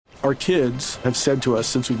Our kids have said to us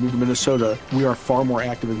since we moved to Minnesota, we are far more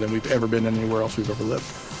active than we've ever been anywhere else we've ever lived.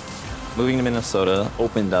 Moving to Minnesota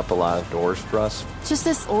opened up a lot of doors for us. Just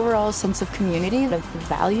this overall sense of community, of the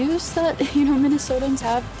values that, Minnesotans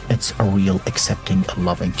have. It's a real accepting,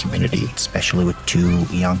 loving community, especially with 2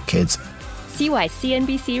 young kids. See why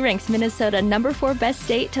CNBC ranks Minnesota number 4 best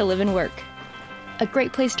state to live and work. A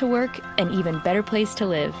great place to work, an even better place to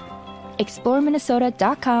live.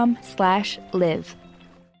 ExploreMinnesota.com/live.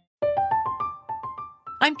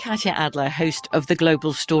 I'm Katya Adler, host of The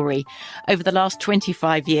Global Story. Over the last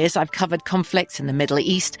 25 years, I've covered conflicts in the Middle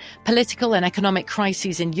East, political and economic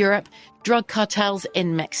crises in Europe, drug cartels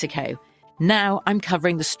in Mexico. Now I'm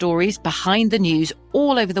covering the stories behind the news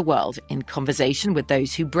all over the world in conversation with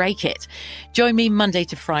those who break it. Join me Monday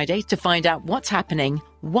to Friday to find out what's happening,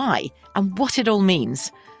 why, and what it all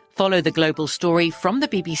means. Follow The Global Story from the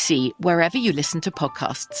BBC wherever you listen to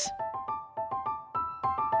podcasts.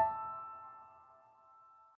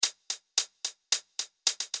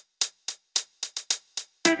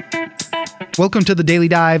 Welcome to the Daily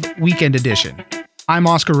Dive Weekend Edition. I'm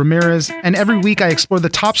Oscar Ramirez, and every week I explore the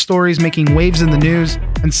top stories making waves in the news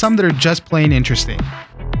and some that are just plain interesting.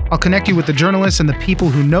 I'll connect you with the journalists and the people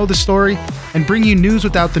who know the story and bring you news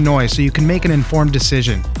without the noise so you can make an informed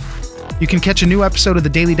decision. You can catch a new episode of the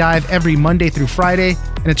Daily Dive every Monday through Friday,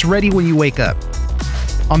 and it's ready when you wake up.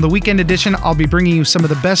 On the Weekend Edition, I'll be bringing you some of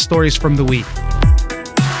the best stories from the week.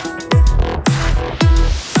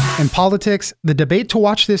 In politics, the debate to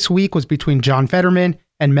watch this week was between John Fetterman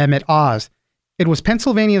and Mehmet Oz. It was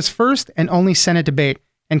Pennsylvania's first and only Senate debate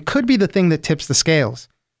and could be the thing that tips the scales.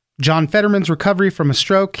 John Fetterman's recovery from a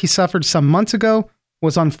stroke he suffered some months ago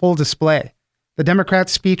was on full display. The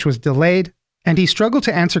Democrat's speech was delayed, and he struggled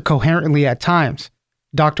to answer coherently at times.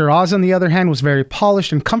 Dr. Oz, on the other hand, was very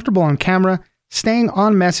polished and comfortable on camera, staying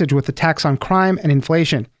on message with attacks on crime and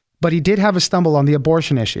inflation, but he did have a stumble on the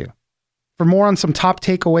abortion issue. For more on some top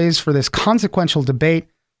takeaways for this consequential debate,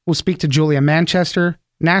 we'll speak to Julia Manchester,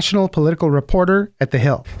 national political reporter at The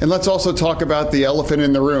Hill. And let's also talk about the elephant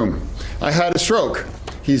in the room. I had a stroke.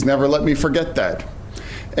 He's never let me forget that.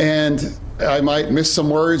 And I might miss some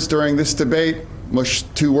words during this debate, mush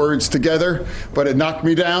 2 words together, but it knocked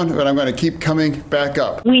me down, but I'm going to keep coming back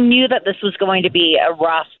up. We knew that this was going to be a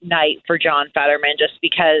rough night for John Fetterman just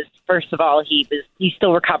because, first of all, he's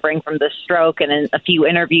still recovering from the stroke, and in a few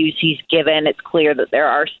interviews he's given, it's clear that there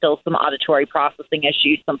are still some auditory processing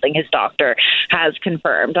issues, something his doctor has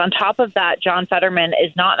confirmed. On top of that, John Fetterman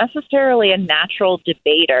is not necessarily a natural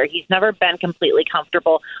debater. He's never been completely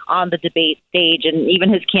comfortable on the debate stage, and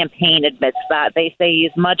even his campaign admits that. They say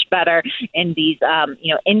he's much better in these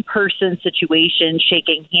in-person situations,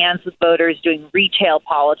 shaking hands with voters, doing retail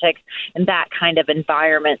politics, and that kind of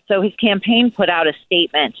environment. So his campaign put out a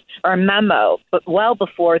statement or a memo, but well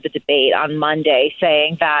before the debate on Monday,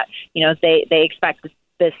 saying that they expect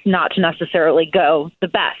this not to necessarily go the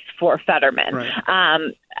best for Fetterman. Right.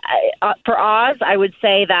 For Oz, I would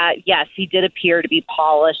say that, yes, he did appear to be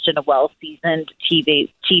polished and a well-seasoned TV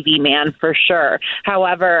man for sure.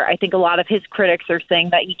 However, I think a lot of his critics are saying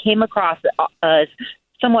that he came across as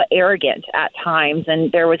somewhat arrogant at times.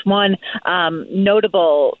 And there was one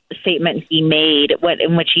notable statement he made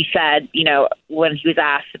in which he said, when he was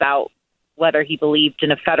asked about whether he believed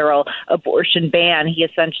in a federal abortion ban, he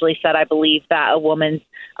essentially said, I believe that an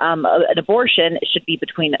abortion should be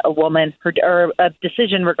between a woman, or a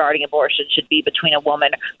decision regarding abortion should be between a woman,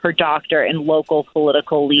 her doctor, and local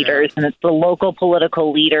political leaders. And it's the local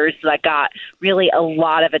political leaders that got really a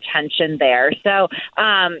lot of attention there. So,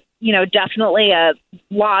 definitely a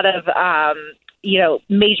lot of,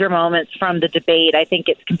 major moments from the debate. I think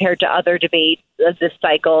it's compared to other debates of this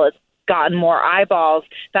cycle, it's gotten more eyeballs.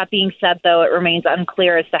 That being said, though, it remains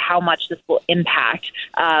unclear as to how much this will impact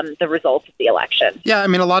the results of the election. Yeah, I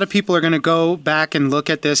mean, a lot of people are going to go back and look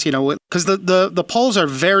at this, because the polls are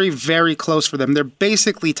very, very close for them. They're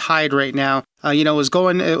basically tied right now. It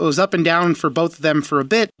was up and down for both of them for a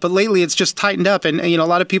bit, but lately it's just tightened up. And, a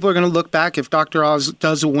lot of people are going to look back if Dr. Oz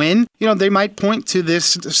does win. They might point to this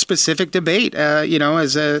specific debate,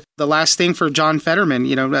 as the last thing for John Fetterman,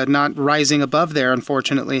 not rising above there,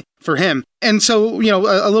 unfortunately, for him. And so, a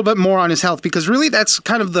little bit more on his health, because really that's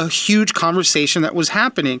kind of the huge conversation that was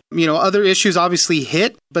happening. Other issues obviously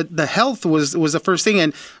hit, but the health was the first thing.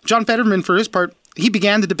 And John Fetterman, for his part, he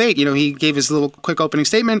began the debate. He gave his little quick opening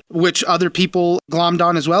statement, which other people glommed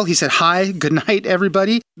on as well. He said, hi, good night,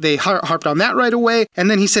 everybody. They harped on that right away.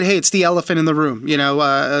 And then he said, hey, it's the elephant in the room.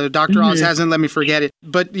 Dr. Oz hasn't let me forget it.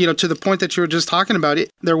 But, to the point that you were just talking about,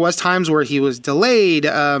 there was times where he was delayed,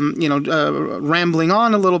 rambling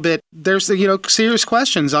on a little bit. There's, serious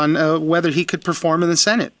questions on whether he could perform in the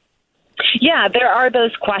Senate. Yeah, there are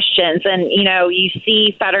those questions. And, you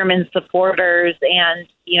see Fetterman supporters and,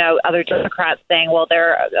 other Democrats saying, well,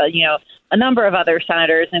 there are, a number of other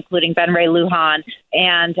senators, including Ben Ray Lujan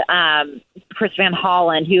and Chris Van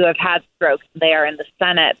Hollen, who have had strokes there in the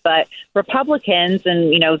Senate. But Republicans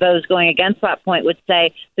and, those going against that point would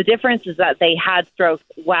say the difference is that they had strokes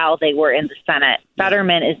while they were in the Senate.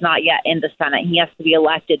 Fetterman is not yet in the Senate. He has to be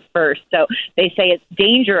elected first. So they say it's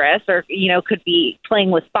dangerous or, could be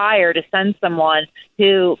playing with fire to send someone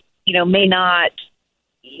who, may not,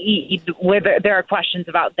 where there are questions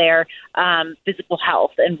about their physical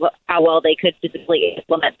health and how well they could physically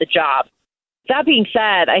implement the job. That being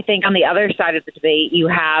said, I think on the other side of the debate, you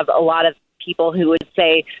have a lot of people who would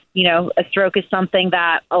say, a stroke is something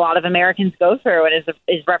that a lot of Americans go through and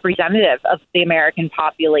is representative of the American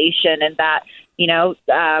population, and that,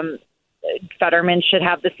 Fetterman should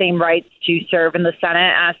have the same rights to serve in the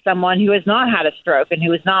Senate as someone who has not had a stroke and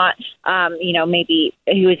who is not, maybe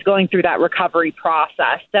who is going through that recovery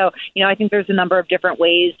process. So, I think there's a number of different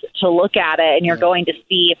ways to look at it, and you're going to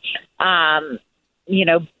see,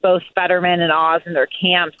 both Fetterman and Oz and their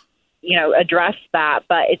camps, address that.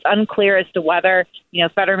 But it's unclear as to whether,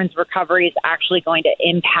 Fetterman's recovery is actually going to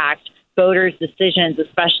impact voters' decisions,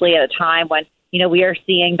 especially at a time when, we are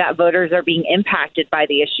seeing that voters are being impacted by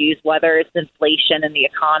the issues, whether it's inflation in the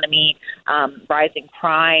economy, rising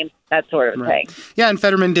crime, that sort of thing. Yeah, and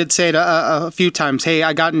Fetterman did say it a few times, hey,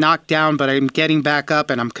 I got knocked down, but I'm getting back up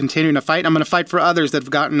and I'm continuing to fight. I'm going to fight for others that have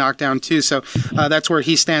gotten knocked down too. So that's where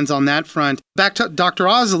he stands on that front. Back to Dr.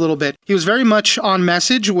 Oz a little bit. He was very much on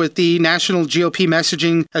message with the national GOP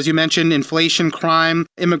messaging, as you mentioned, inflation, crime,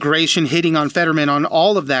 immigration, hitting on Fetterman on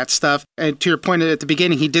all of that stuff. And to your point at the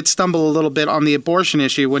beginning, he did stumble a little bit on the abortion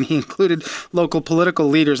issue when he included local political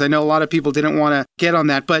leaders. I know a lot of people didn't want to get on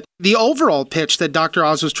that, but the overall pitch that Dr.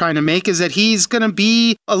 Oz was trying to make is that he's going to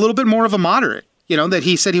be a little bit more of a moderate, that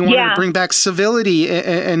he said he wanted to bring back civility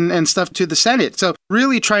and stuff to the Senate. So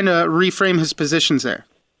really trying to reframe his positions there.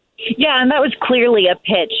 Yeah, and that was clearly a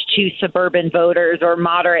pitch to suburban voters or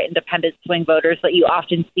moderate independent swing voters that you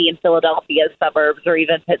often see in Philadelphia's suburbs or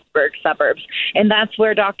even Pittsburgh suburbs. And that's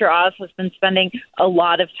where Dr. Oz has been spending a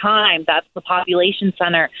lot of time. That's the population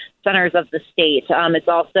centers of the state. It's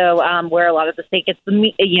also where a lot of the state gets a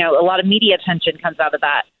lot of media attention comes out of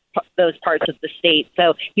those parts of the state.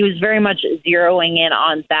 So he was very much zeroing in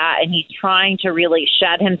on that, and he's trying to really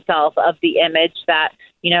shed himself of the image that,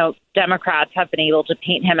 Democrats have been able to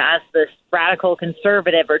paint him as this radical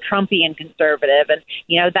conservative or Trumpian conservative. And,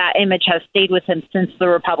 that image has stayed with him since the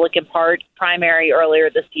Republican Party primary earlier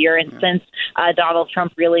this year and since Donald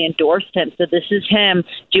Trump really endorsed him. So this is him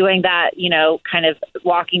doing that, kind of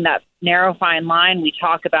walking that narrow fine line we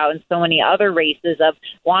talk about in so many other races of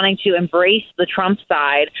wanting to embrace the Trump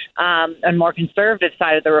side and more conservative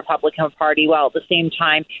side of the Republican Party while at the same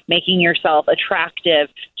time making yourself attractive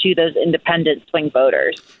to those independent swing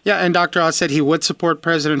voters. Yeah, and Dr. Oz said he would support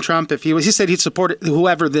President Trump if he said he'd support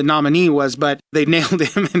whoever the nominee was, but they nailed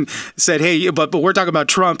him and said, hey, but we're talking about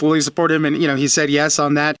Trump. Will he support him? And, he said yes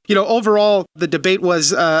on that. Overall, the debate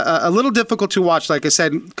was a little difficult to watch, like I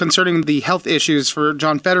said, concerning the health issues for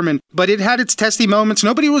John Fetterman, but it had its testy moments.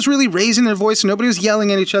 Nobody was really raising their voice. Nobody was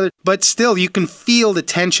yelling at each other, but still, you can feel the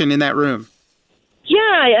tension in that room.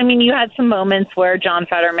 Yeah, I mean, you had some moments where John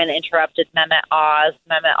Fetterman interrupted Mehmet Oz.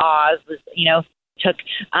 Mehmet Oz was,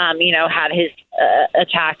 had his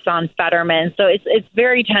attacks on Fetterman. So it's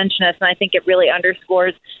very tensionous, and I think it really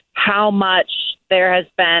underscores how much there has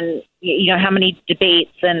been, how many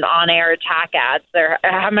debates and on-air attack ads there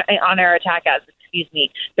have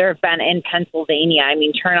been in Pennsylvania. I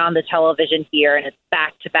mean, turn on the television here and it's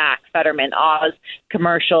back-to-back Fetterman, Oz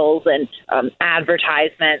commercials and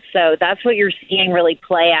advertisements. So that's what you're seeing really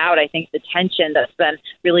play out. I think the tension that's been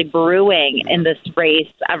really brewing in this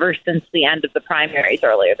race ever since the end of the primaries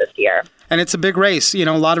earlier this year. And it's a big race. A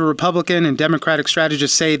lot of Republican and Democratic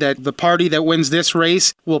strategists say that the party that wins this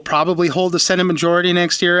race will probably hold the Senate majority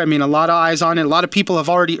next year. I mean, a lot of eyes on it. A lot of people have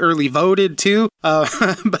already early voted, too.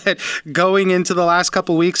 But going into the last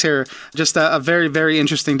couple weeks here, just a very, very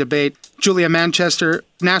interesting debate. Julia Manchester,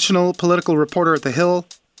 national political reporter at The Hill,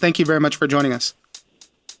 thank you very much for joining us.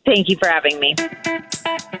 Thank you for having me.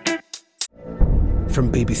 From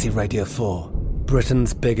BBC Radio 4,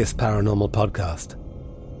 Britain's biggest paranormal podcast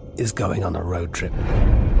is going on a road trip.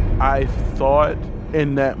 I thought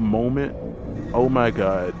in that moment, oh my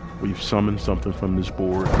God, we've summoned something from this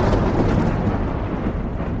board.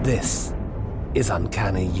 This is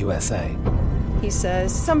Uncanny USA. He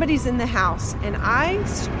says, somebody's in the house, and I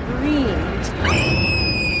screamed.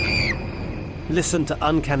 Listen to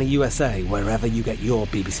Uncanny USA wherever you get your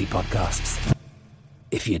BBC podcasts,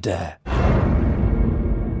 if you dare.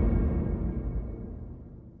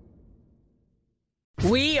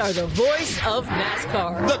 We are the voice of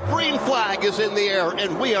NASCAR. The green flag is in the air,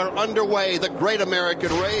 and we are underway. The great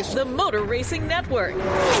American race. The Motor Racing Network.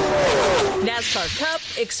 NASCAR Cup,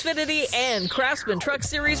 Xfinity, and Craftsman Truck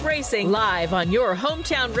Series Racing live on your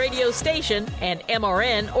hometown radio station and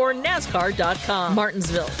MRN or NASCAR.com.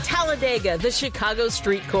 Martinsville, Talladega, the Chicago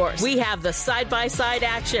Street Course. We have the side-by-side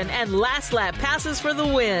action and last lap passes for the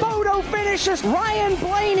win. Photo finishes. Ryan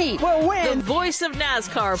Blaney will win. The voice of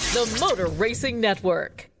NASCAR, the Motor Racing Network.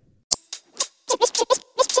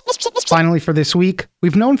 Finally, for this week,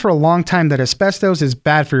 we've known for a long time that asbestos is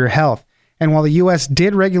bad for your health. And while the U.S.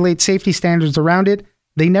 did regulate safety standards around it,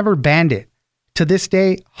 they never banned it. To this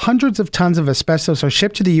day, hundreds of tons of asbestos are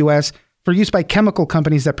shipped to the U.S. for use by chemical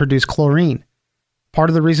companies that produce chlorine. Part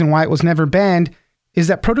of the reason why it was never banned is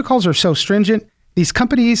that protocols are so stringent, these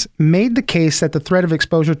companies made the case that the threat of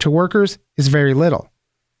exposure to workers is very little.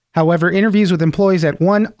 However, interviews with employees at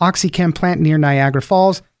one OxyChem plant near Niagara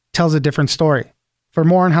Falls tells a different story. For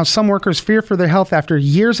more on how some workers fear for their health after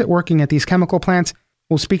years at working at these chemical plants,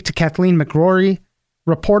 we'll speak to Kathleen McRory,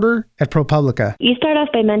 reporter at ProPublica. You start off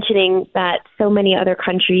by mentioning that so many other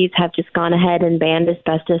countries have just gone ahead and banned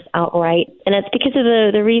asbestos outright. And it's because of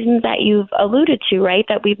the reasons that you've alluded to, right?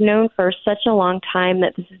 That we've known for such a long time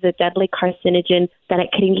that this is a deadly carcinogen, that it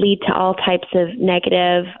can lead to all types of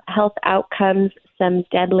negative health outcomes, some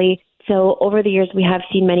deadly. So over the years, we have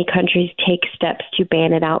seen many countries take steps to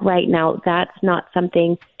ban it outright. Now, that's not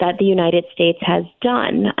something that the United States has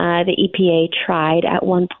done. The EPA tried at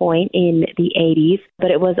one point in the 80s, but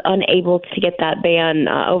it was unable to get that ban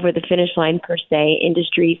over the finish line per se.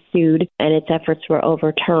 Industry sued, and its efforts were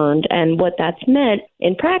overturned. And what that's meant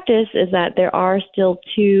in practice is that there are still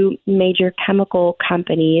two major chemical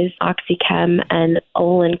companies, OxyChem and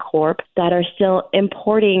Olin Corp, that are still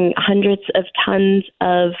importing hundreds of tons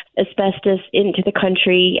of asbestos into the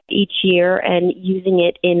country each year and using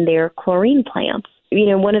it in their chlorine plants. You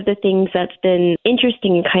know, one of the things that's been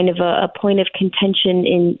interesting and kind of a point of contention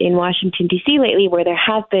in Washington, D.C. lately, where there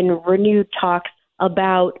have been renewed talks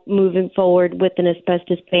about moving forward with an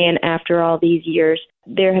asbestos ban after all these years,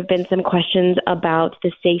 there have been some questions about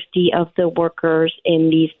the safety of the workers in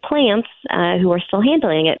these plants who are still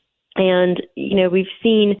handling it. And, you know, we've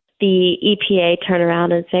seen the EPA turn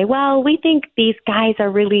around and say, well, we think these guys are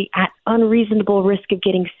really at unreasonable risk of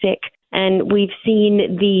getting sick. And we've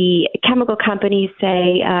seen the chemical companies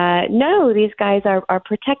say, no, these guys are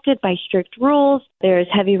protected by strict rules. There's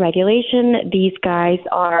heavy regulation. These guys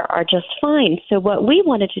are just fine. So what we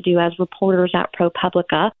wanted to do as reporters at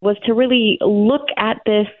ProPublica was to really look at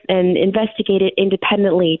this and investigate it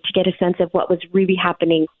independently to get a sense of what was really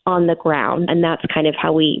happening on the ground. And that's kind of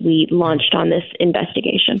how we launched on this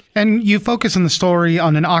investigation. And you focus in the story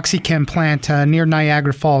on an OxyChem plant near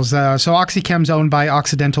Niagara Falls. So OxyChem's owned by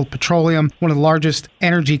Occidental Petroleum, one of the largest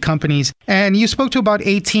energy companies. And you spoke to about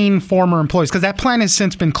 18 former employees, because that plant has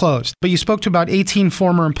since been closed. But you spoke to about 18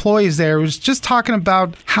 former employees there. It was just talking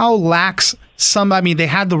about how lax they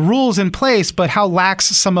had the rules in place, but how lax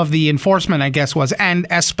some of the enforcement, I guess, was.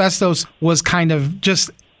 And asbestos was kind of just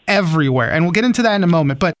everywhere. And we'll get into that in a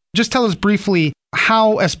moment. But just tell us briefly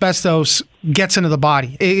how asbestos gets into the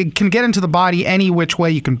body. It can get into the body any which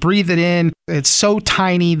way. You can breathe it in. It's so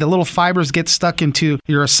tiny. The little fibers get stuck into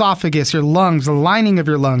your esophagus, your lungs, the lining of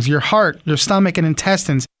your lungs, your heart, your stomach, and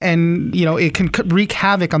intestines. And, you know, it can wreak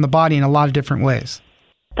havoc on the body in a lot of different ways.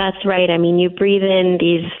 That's right. I mean, you breathe in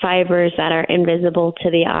these fibers that are invisible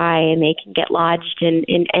to the eye, and they can get lodged in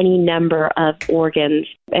any number of organs.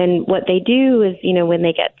 And what they do is, you know, when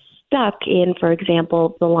they get stuck in, for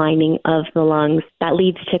example, the lining of the lungs, that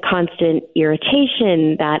leads to constant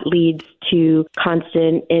irritation, that leads to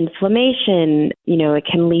constant inflammation. You know, it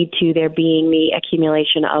can lead to there being the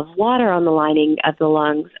accumulation of water on the lining of the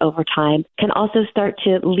lungs over time. It can also start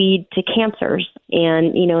to lead to cancers.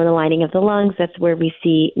 And, you know, in the lining of the lungs, that's where we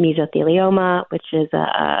see mesothelioma, which is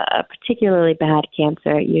a particularly bad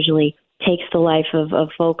cancer. It usually takes the life of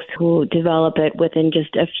folks who develop it within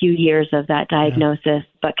just a few years of that diagnosis,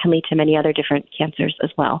 but can lead to many other different cancers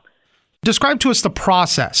as well. Describe to us the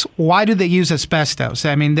process. Why do they use asbestos?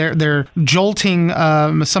 I mean, they're jolting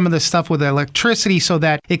some of this stuff with electricity so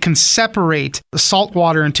that it can separate the salt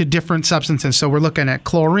water into different substances. So we're looking at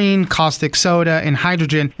chlorine, caustic soda, and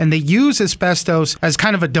hydrogen, and they use asbestos as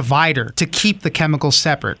kind of a divider to keep the chemicals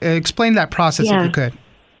separate. Explain that process if you could.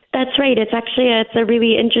 That's right. It's a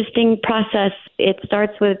really interesting process. It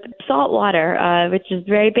starts with salt water, which is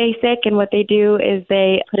very basic. And what they do is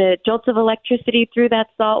they put a jolt of electricity through that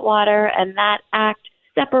salt water, and that act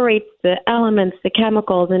separates the elements, the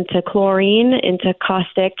chemicals, into chlorine, into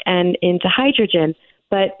caustic, and into hydrogen.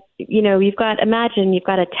 But you've got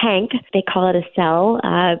a tank. They call it a cell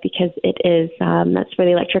because it is, that's where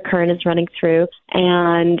the electric current is running through.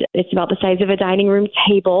 And it's about the size of a dining room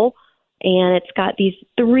table. And it's got these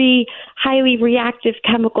 3 highly reactive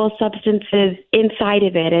chemical substances inside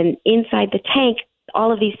of it. And inside the tank,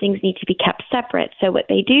 all of these things need to be kept separate. So what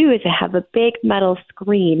they do is they have a big metal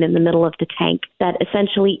screen in the middle of the tank that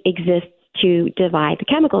essentially exists to divide the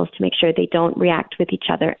chemicals to make sure they don't react with each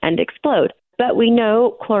other and explode. But we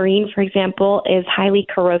know chlorine, for example, is highly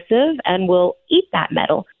corrosive and will eat that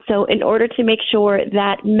metal. So in order to make sure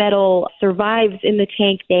that metal survives in the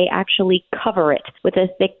tank, they actually cover it with a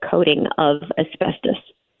thick coating of asbestos.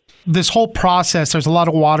 This whole process, there's a lot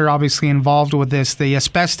of water obviously involved with this. The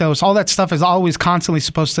asbestos, all that stuff is always constantly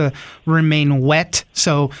supposed to remain wet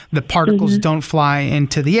so the particles don't fly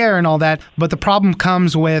into the air and all that. But the problem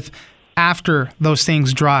comes with after those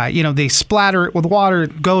things dry. They splatter it with water,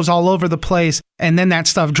 it goes all over the place, and then that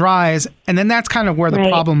stuff dries, and then that's kind of where the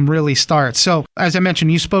problem really starts. So, as I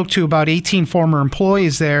mentioned, you spoke to about 18 former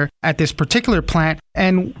employees there at this particular plant,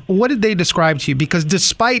 and what did they describe to you? Because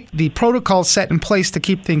despite the protocols set in place to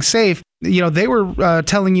keep things safe, they were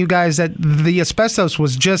telling you guys that the asbestos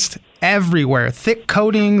was just everywhere. Thick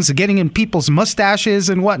coatings, getting in people's mustaches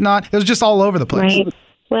and whatnot. It was just all over the place. Right.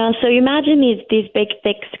 Well, so you imagine these big,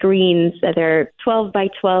 thick screens. They're 12 by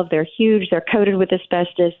 12. They're huge. They're coated with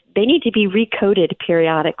asbestos. They need to be recoated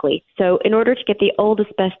periodically. So in order to get the old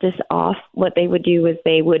asbestos off, what they would do is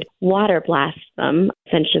they would water blast them,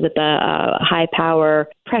 essentially with a high-power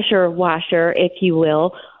pressure washer, if you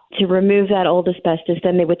will, to remove that old asbestos.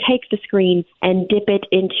 Then they would take the screen and dip it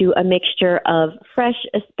into a mixture of fresh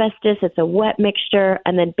asbestos. It's a wet mixture,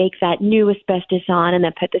 and then bake that new asbestos on, and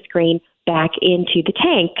then put the screen back into the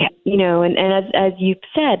tank, and as you've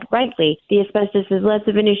said rightly, the asbestos is less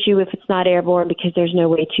of an issue if it's not airborne because there's no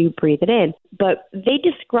way to breathe it in. But they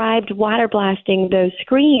described water blasting those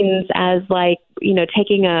screens as like,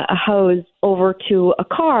 taking a hose over to a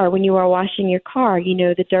car when you are washing your car.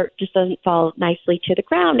 The dirt just doesn't fall nicely to the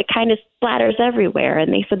ground. It kind of splatters everywhere.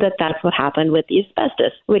 And they said that that's what happened with the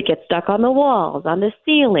asbestos. It would get stuck on the walls, on the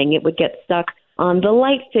ceiling. It would get stuck on the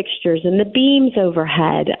light fixtures and the beams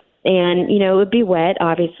overhead. And, it would be wet,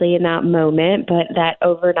 obviously, in that moment, but that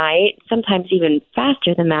overnight, sometimes even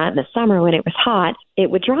faster than that in the summer when it was hot,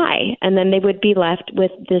 it would dry. And then they would be left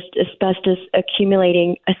with this asbestos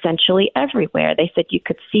accumulating essentially everywhere. They said you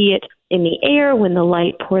could see it in the air when the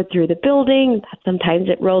light poured through the building. Sometimes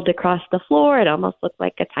it rolled across the floor. It almost looked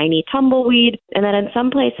like a tiny tumbleweed. And then in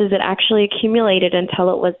some places, it actually accumulated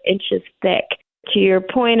until it was inches thick. To your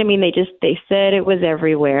point, they said it was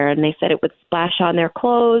everywhere, and they said it would splash on their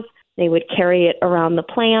clothes. They would carry it around the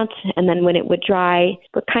plant, and then when it would dry,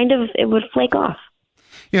 it would flake off.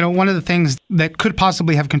 One of the things that could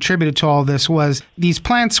possibly have contributed to all this was these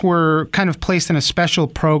plants were kind of placed in a special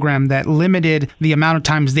program that limited the amount of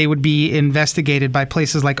times they would be investigated by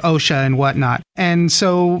places like OSHA and whatnot. And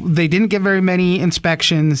so they didn't get very many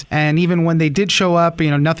inspections. And even when they did show up,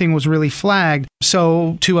 nothing was really flagged.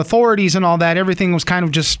 So to authorities and all that, everything was kind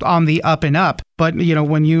of just on the up and up. But,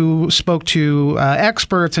 when you spoke to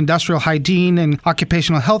experts, industrial hygiene and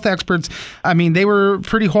occupational health experts, they were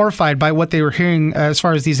pretty horrified by what they were hearing as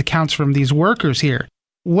far as these accounts from these workers here.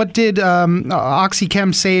 What did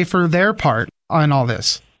OxyChem say for their part on all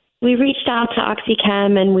this? We reached out to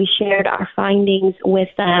OxyChem and we shared our findings with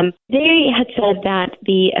them. They had said that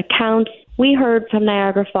the accounts we heard from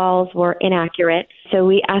Niagara Falls were inaccurate. So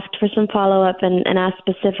we asked for some follow-up and asked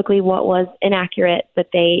specifically what was inaccurate, but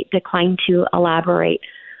they declined to elaborate.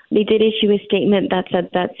 They did issue a statement that said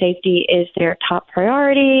that safety is their top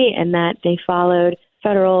priority and that they followed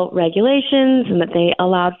federal regulations and that they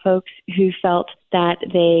allowed folks who felt that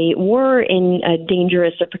they were in a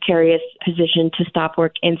dangerous or precarious position to stop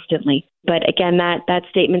work instantly. But again, that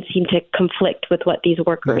statement seemed to conflict with what these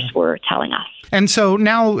workers were telling us. And so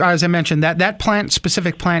now, as I mentioned, that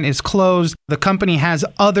specific plant is closed. The company has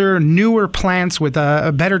other newer plants with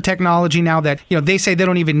a better technology now that, they say they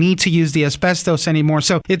don't even need to use the asbestos anymore.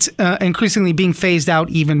 So it's increasingly being phased out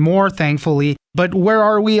even more, thankfully. But where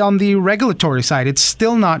are we on the regulatory side? It's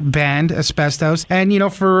still not banned, asbestos. And,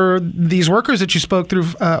 for these workers that you spoke to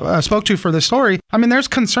for the story, there's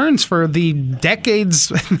concerns for the decades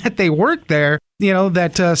that they worked there,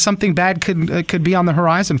 that something bad could be on the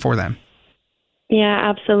horizon for them. Yeah,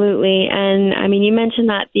 absolutely. And you mentioned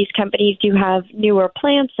that these companies do have newer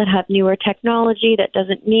plants that have newer technology that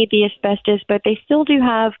doesn't need the asbestos, but they still do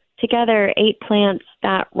have together 8 plants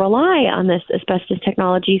that rely on this asbestos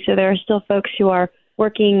technology. So there are still folks who are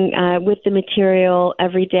working with the material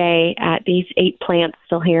every day at these 8 plants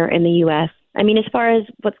still here in the U.S. I mean, as far as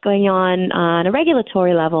what's going on a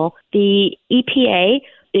regulatory level, the EPA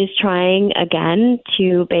is trying again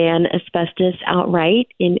to ban asbestos outright.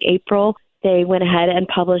 In April, they went ahead and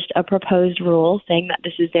published a proposed rule saying that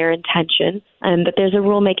this is their intention, but there's a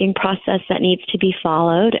rulemaking process that needs to be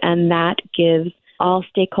followed, and that gives all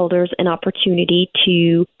stakeholders an opportunity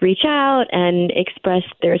to reach out and express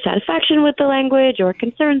their satisfaction with the language or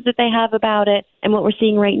concerns that they have about it. And what we're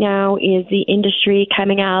seeing right now is the industry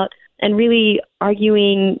coming out and really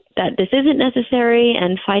arguing that this isn't necessary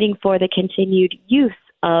and fighting for the continued use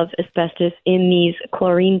of asbestos in these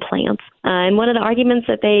chlorine plants. And one of the arguments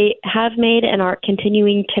that they have made and are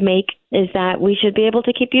continuing to make is that we should be able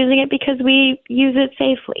to keep using it because we use it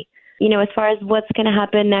safely. You know, as far as what's going to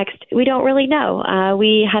happen next, we don't really know.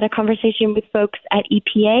 We had a conversation with folks at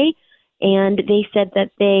EPA, and they said that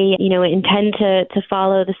they, intend to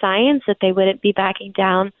follow the science, that they wouldn't be backing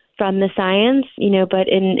down from the science, but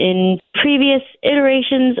in previous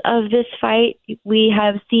iterations of this fight, we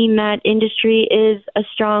have seen that industry is a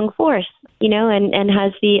strong force, and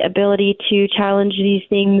has the ability to challenge these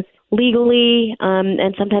things legally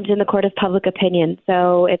and sometimes in the court of public opinion.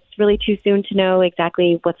 So it's really too soon to know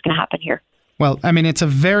exactly what's going to happen here. Well, I mean, it's a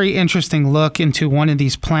very interesting look into one of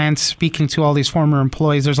these plants, speaking to all these former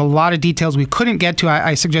employees. There's a lot of details we couldn't get to.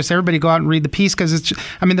 I suggest everybody go out and read the piece because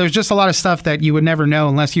there's just a lot of stuff that you would never know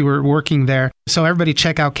unless you were working there. So everybody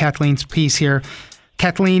check out Kathleen's piece here.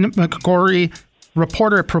 Kathleen McGorry,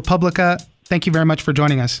 reporter at ProPublica, thank you very much for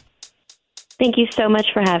joining us. Thank you so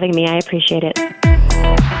much for having me. I appreciate it.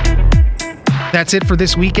 That's it for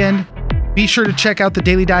this weekend. Be sure to check out The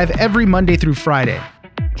Daily Dive every Monday through Friday.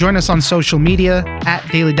 Join us on social media at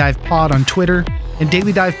Daily Dive Pod on Twitter and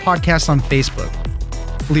Daily Dive Podcast on Facebook.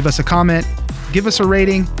 Leave us a comment, give us a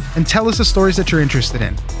rating, and tell us the stories that you're interested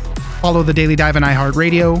in. Follow The Daily Dive on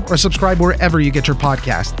iHeartRadio or subscribe wherever you get your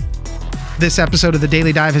podcast. This episode of The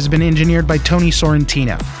Daily Dive has been engineered by Tony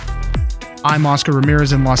Sorrentino. I'm Oscar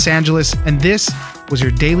Ramirez in Los Angeles, and this was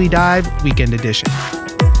your Daily Dive Weekend Edition.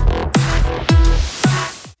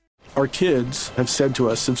 Our kids have said to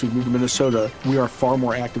us since we moved to Minnesota, we are far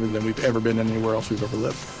more active than we've ever been anywhere else we've ever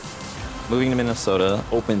lived. Moving to Minnesota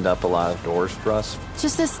opened up a lot of doors for us.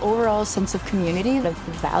 Just this overall sense of community, of the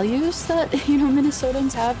values that,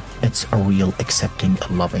 Minnesotans have. It's a real accepting,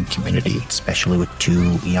 loving community, especially with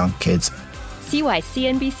 2 young kids. See why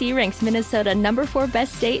CNBC ranks Minnesota number 4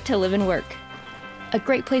 best state to live and work. A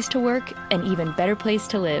great place to work, an even better place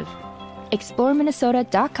to live.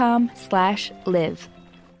 ExploreMinnesota.com/live.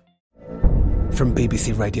 From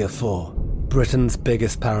BBC Radio 4, Britain's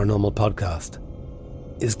biggest paranormal podcast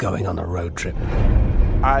is going on a road trip.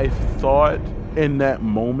 I thought in that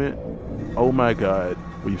moment, oh my God,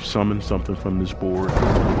 we've summoned something from this board.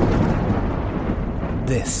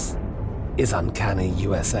 This is Uncanny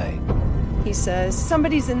USA. He says,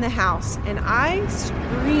 somebody's in the house, and I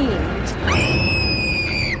screamed.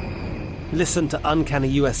 Listen to Uncanny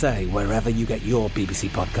USA wherever you get your BBC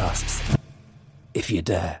podcasts, if you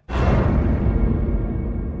dare.